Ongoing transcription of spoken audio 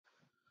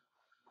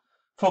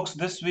Folks,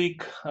 this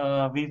week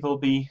we will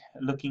be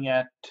looking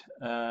at,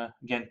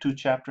 again, two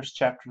chapters.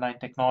 Chapter 9,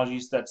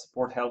 Technologies that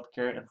Support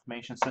Healthcare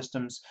Information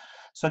Systems.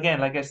 So again,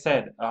 like I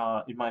said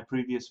in my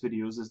previous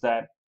videos, is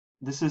that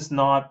this is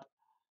not,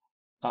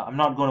 I'm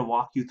not going to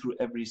walk you through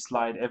every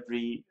slide,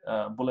 every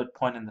bullet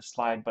point in the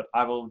slide, but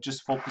I will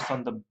just focus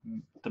on the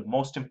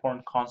most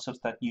important concepts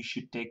that you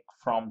should take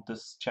from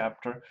this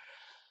chapter.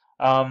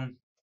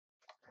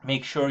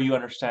 Make sure you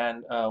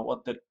understand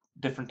what the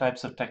different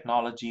types of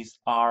technologies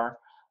are.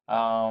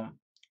 Um,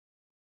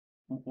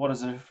 what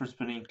is the difference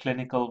between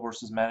clinical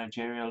versus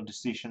managerial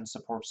decision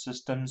support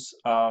systems?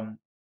 What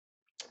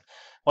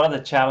are the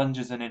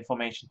challenges in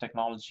information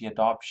technology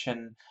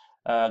adoption?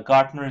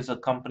 Gartner is a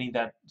company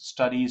that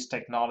studies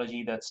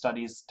technology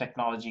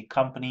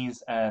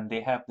companies, and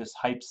they have this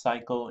hype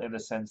cycle in the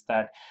sense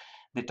that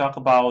they talk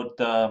about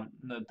the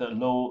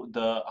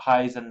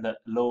highs and the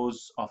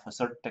lows of a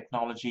certain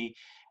technology.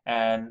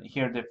 And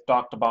here they've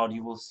talked about,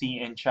 you will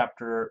see in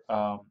chapter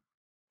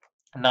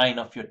 9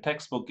 of your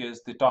textbook,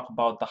 is they talk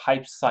about the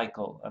hype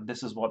cycle, and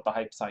this is what the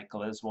hype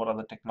cycle is. What are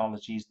the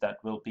technologies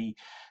that will be,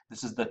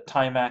 this is the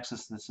time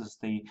axis, this is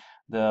the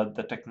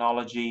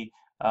technology,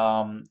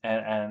 and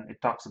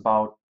it talks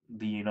about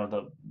the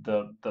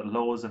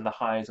lows and the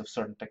highs of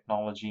certain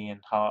technology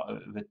and how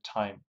with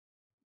time.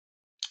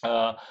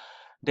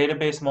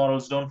 Database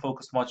models, don't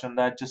focus much on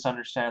that. Just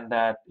understand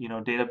that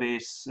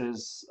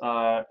databases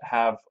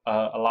have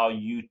allow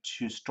you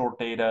to store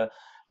data,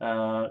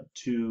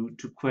 to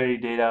query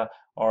data,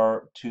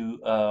 or to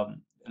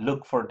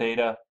look for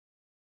data.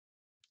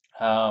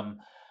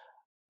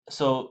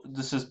 So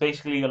this is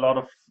basically a lot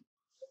of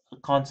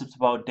concepts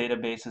about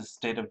databases,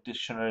 data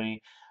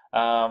dictionary.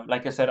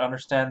 Like I said,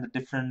 understand the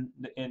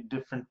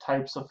different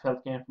types of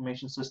healthcare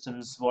information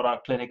systems. What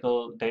are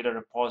clinical data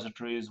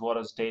repositories? What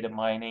is data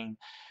mining?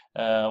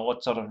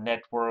 What sort of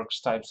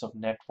types of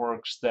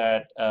networks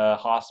that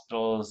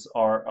hospitals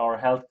or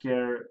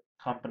healthcare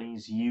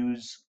companies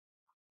use?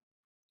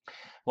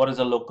 What is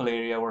a local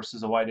area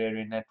versus a wide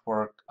area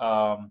network?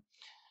 Um,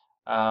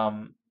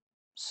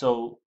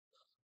 so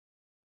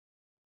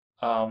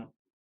um,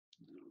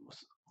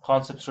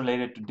 Concepts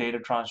related to data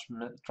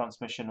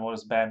transmission, what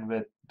is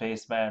bandwidth,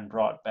 baseband,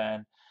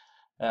 broadband,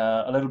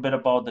 a little bit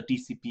about the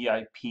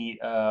TCP/IP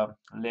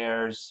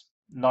layers,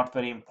 not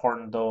very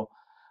important though.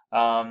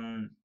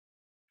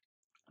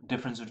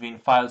 Difference between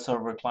file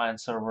server, client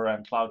server,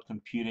 and cloud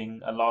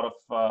computing. A lot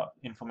of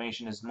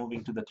information is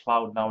moving to the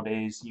cloud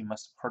nowadays. You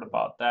must have heard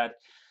about that.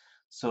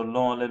 So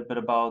know a little bit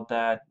about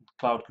that.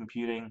 Cloud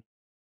computing,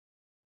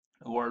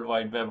 World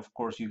Wide Web, of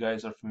course, you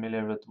guys are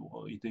familiar with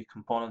the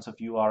components of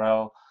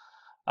URL.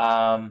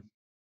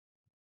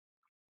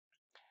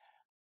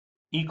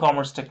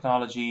 E-commerce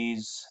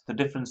technologies, the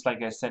difference,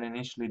 like I said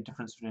initially,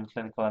 difference between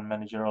clinical and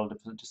managerial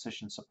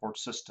decision support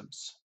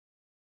systems.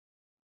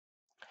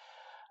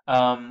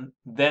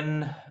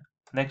 Then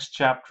next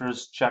chapter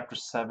is chapter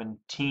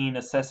 17,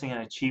 Assessing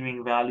and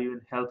Achieving Value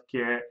in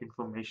Healthcare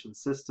Information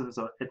Systems,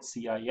 or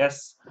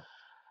HCIS.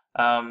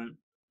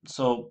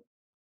 So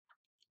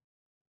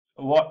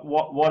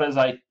what is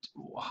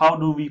how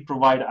do we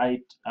provide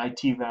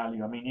IT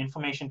value? I mean,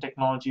 information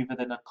technology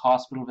within a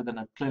hospital, within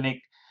a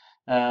clinic,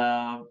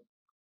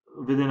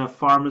 within a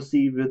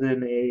pharmacy,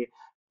 within a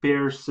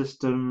payer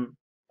system,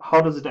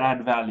 how does it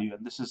add value?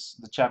 And this is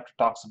the chapter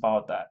talks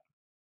about that.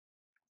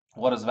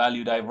 What is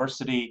value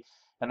diversity,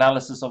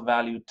 analysis of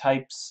value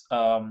types,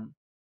 and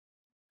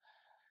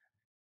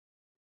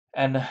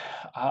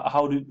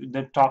how do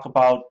they talk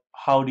about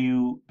how do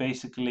you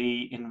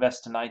basically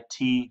invest in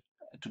IT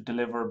to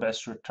deliver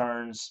best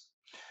returns.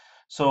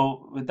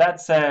 So with that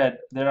said,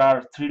 there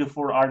are 3 to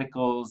 4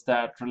 articles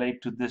that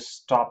relate to this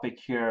topic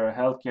here,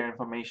 healthcare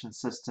information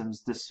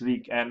systems, this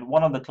week. And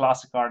one of the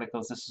classic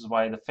articles, this is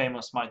why the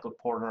famous Michael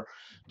Porter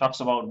talks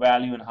about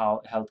value in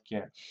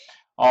healthcare.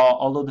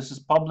 Although this is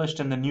published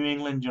in the New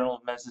England Journal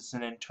of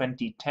Medicine in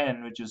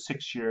 2010, which is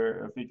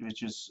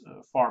which is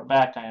far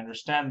back, I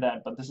understand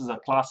that, but this is a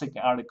classic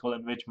article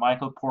in which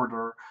Michael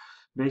Porter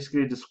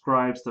basically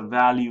describes the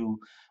value.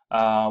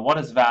 What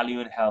is value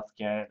in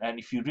healthcare? And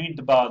if you read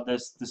about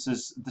this,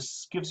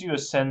 this gives you a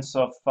sense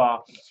of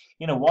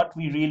what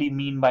we really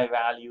mean by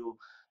value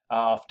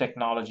of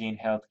technology in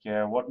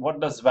healthcare. What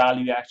does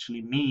value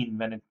actually mean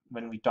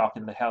when we talk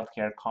in the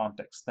healthcare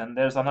context? Then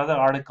there's another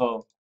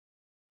article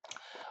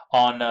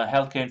on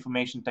healthcare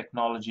information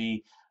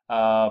technology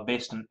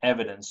based on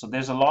evidence. So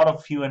there's a lot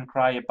of hue and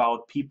cry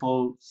about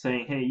people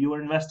saying, hey, you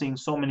are investing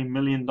so many $1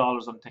 million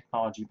on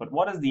technology, but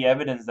what is the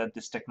evidence that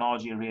this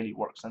technology really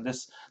works? And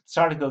this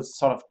article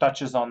sort of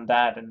touches on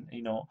that. And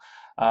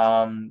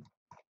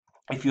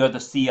if you are the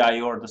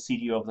CIO or the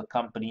CDO of the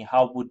company,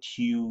 how would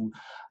you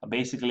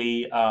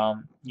basically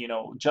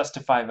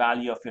justify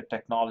value of your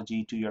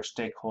technology to your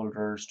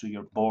stakeholders, to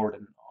your board,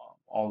 and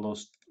all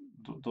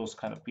those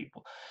kind of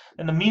people.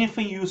 And the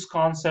meaningful use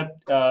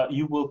concept,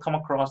 you will come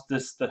across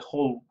the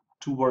whole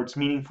two words,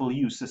 meaningful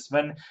use, is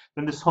when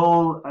this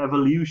whole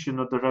evolution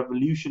or the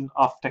revolution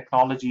of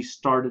technology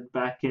started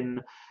back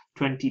in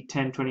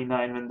 2010,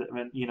 29,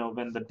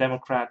 when the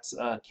Democrats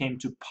came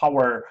to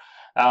power,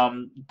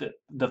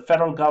 the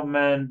federal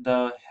government,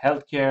 the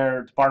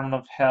healthcare Department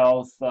of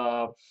Health,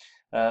 the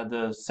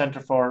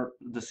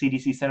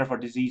CDC, Center for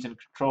Disease and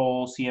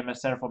Control, CMS,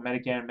 Center for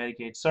Medicare and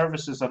Medicaid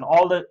Services, and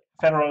all the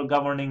federal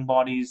governing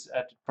bodies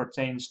as it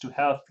pertains to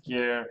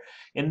healthcare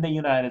in the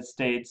United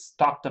States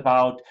talked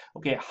about,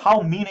 okay, how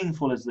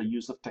meaningful is the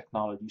use of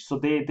technology. So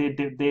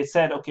they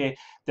said, okay,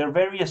 there are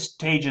various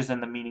stages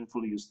in the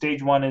meaningful use.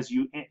 Stage one is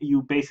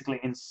you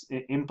basically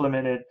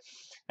implement it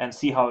and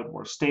see how it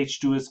works. Stage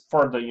two is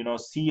further,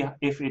 see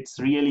if it's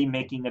really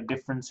making a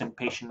difference in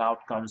patient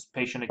outcomes,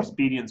 patient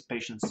experience,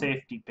 patient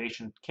safety,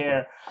 patient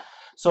care.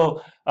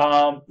 So,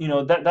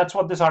 that's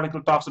what this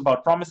article talks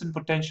about: promise and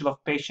potential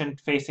of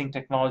patient-facing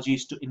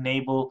technologies to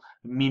enable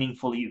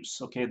meaningful use.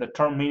 Okay, the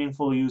term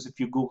meaningful use, if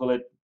you Google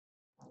it,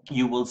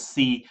 you will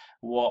see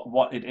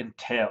what it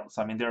entails.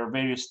 I mean, there are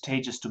various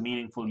stages to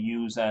meaningful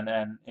use, and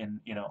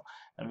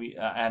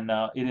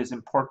it is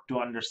important to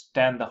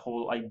understand the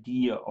whole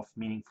idea of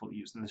meaningful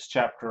use. And this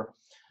chapter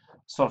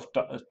sort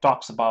of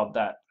talks about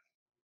that.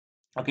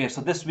 Okay,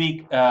 so this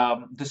week,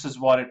 this is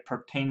what it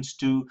pertains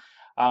to.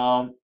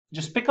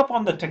 Just pick up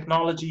on the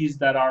technologies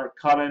that are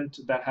current,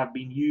 that have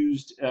been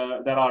used,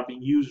 that are being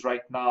used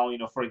right now.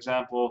 For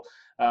example,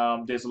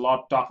 there's a lot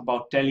of talk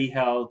about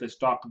telehealth. There's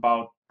talk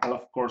about, well,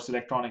 of course,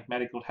 electronic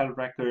medical health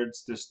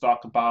records. There's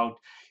talk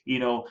about,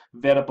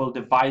 wearable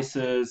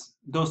devices,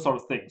 those sort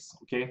of things.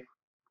 Okay,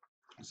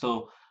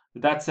 so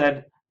with that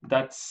said,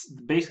 that's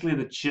basically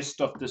the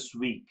gist of this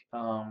week.